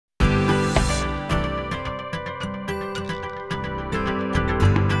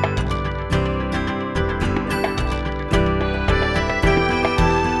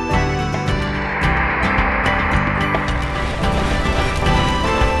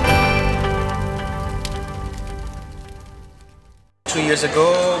years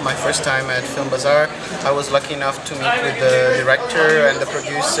ago, my first time at Film Bazaar, I was lucky enough to meet with the director and the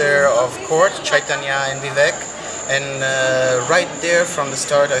producer of Court, Chaitanya and Vivek. And right there from the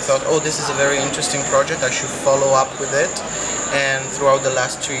start I thought, oh, this is a very interesting project, I should follow up with it. And throughout the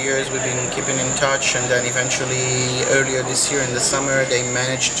last 2 years we've been keeping in touch, and then eventually earlier this year in the summer they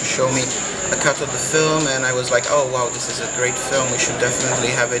managed to show me a cut of the film, and I was like, oh wow, this is a great film, we should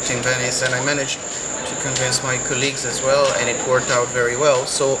definitely have it in Venice. And I managed to convince my colleagues as well, and it worked out very well.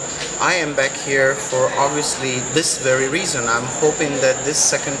 So I am back here for obviously this very reason. I'm hoping that this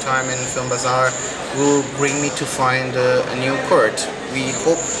second time in Film Bazaar will bring me to find a new court. We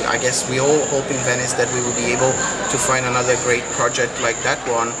hope, I guess we all hope in Venice that we will be able to find another great project like that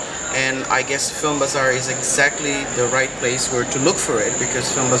one. And I guess Film Bazaar is exactly the right place where to look for it,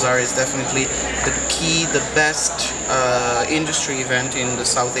 because Film Bazaar is definitely the key, the best industry event in the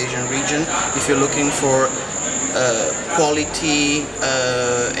South Asian region. If you're looking for quality,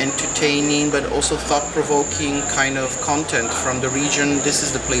 entertaining, but also thought-provoking kind of content from the region, this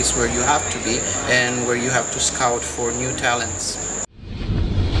is the place where you have to be and where you have to scout for new talents.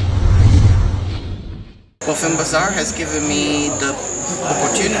 Well, Film Bazaar has given me the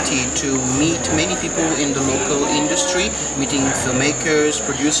opportunity to meet many people in the local industry, meeting filmmakers,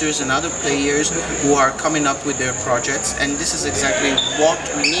 producers and other players who are coming up with their projects. And this is exactly what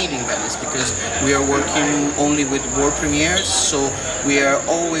we need in Venice, because we are working only with world premieres, so we are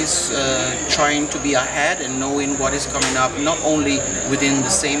always trying to be ahead and knowing what is coming up, not only within the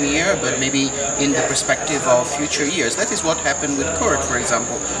same year but maybe in the perspective of future years. That is what happened with Court, for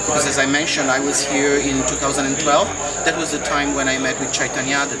example, because as I mentioned, I was here in 2012. That was the time when I met with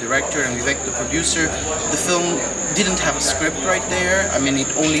Chaitanya, the director, and Vivek, the producer. The film didn't have a script right there. I mean, it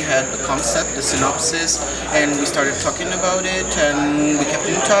only had a concept, a synopsis, and we started talking about it and we kept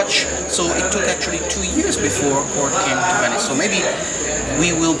in touch. So it took actually 2 years before Court came to Venice. So maybe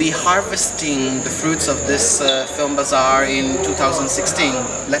we will be harvesting the fruits of this Film Bazaar in 2016.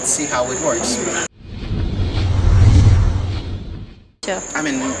 Let's see how it works. I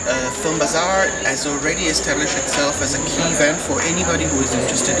mean, Film Bazaar has already established itself as a key event for anybody who is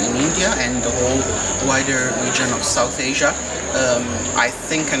interested in India and the whole wider region of South Asia. I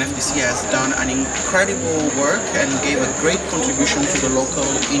think NFDC has done an incredible work and gave a great contribution to the local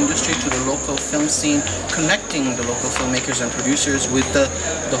industry, to the local film scene, connecting the local filmmakers and producers with the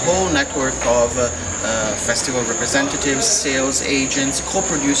whole network of festival representatives, sales agents,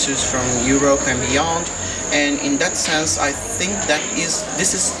 co-producers from Europe and beyond. And in that sense, I think that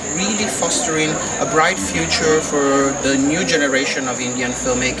this is really fostering a bright future for the new generation of Indian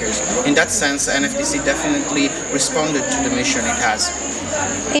filmmakers. In that sense, NFDC definitely responded to the mission it has.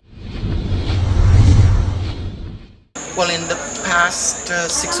 Well, in the past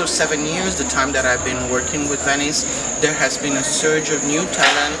 6 or 7 years, the time that I've been working with Venice, there has been a surge of new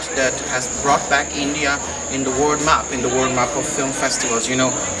talent that has brought back India in the world map of film festivals. You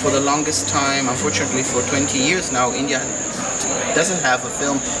know, for the longest time, unfortunately for 20 years now, India doesn't have a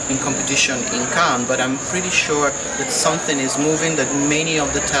film in competition in Cannes, but I'm pretty sure that something is moving, that many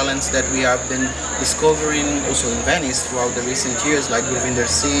of the talents that we have been discovering also in Venice throughout the recent years, like Gurvinder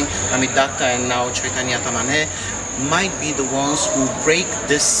Singh, Amit Datta and now Chaitanya Tamane, might be the ones who break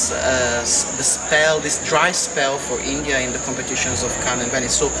this this dry spell for India in the competitions of Cannes and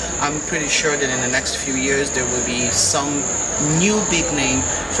Venice. So I'm pretty sure that in the next few years there will be some new big name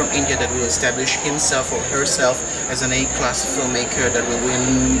from India that will establish himself or herself as an A-class filmmaker that will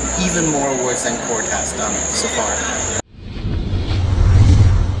win even more awards than Court has done so far.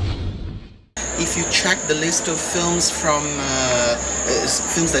 If you check the list of films from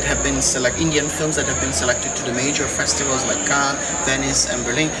films that have been Indian films that have been selected to the major festivals like Cannes, Venice and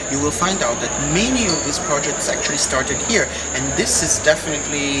Berlin, you will find out that many of these projects actually started here, and this is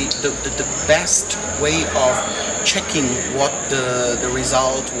definitely the best way of checking what the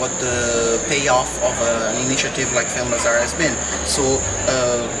result, what the payoff of an initiative like Film Bazaar has been. So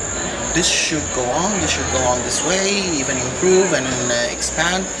this should go on this way, even improve and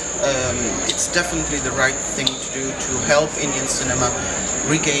expand. It's definitely the right thing to do to help Indian cinema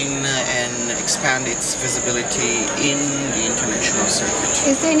regain and expand its visibility in the international circuit.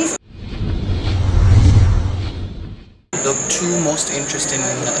 Is there any... The two most interesting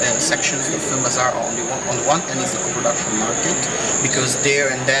sections of Film Bazaar are on the one hand is the co-production market, because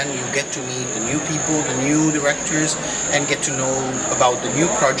there and then you get to meet the new people, the new directors, and get to know about the new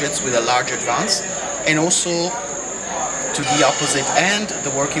projects with a large advance. And also to the opposite end,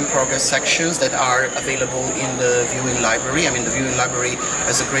 the work in progress sections that are available in the viewing library. I mean, the viewing library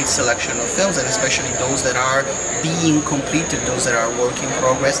has a great selection of films, and especially those that are being completed, those that are work in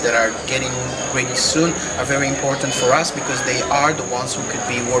progress, that are getting ready soon, are very important for us because they are the ones who could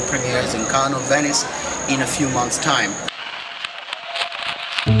be world premieres in Cannes or Venice in a few months' time.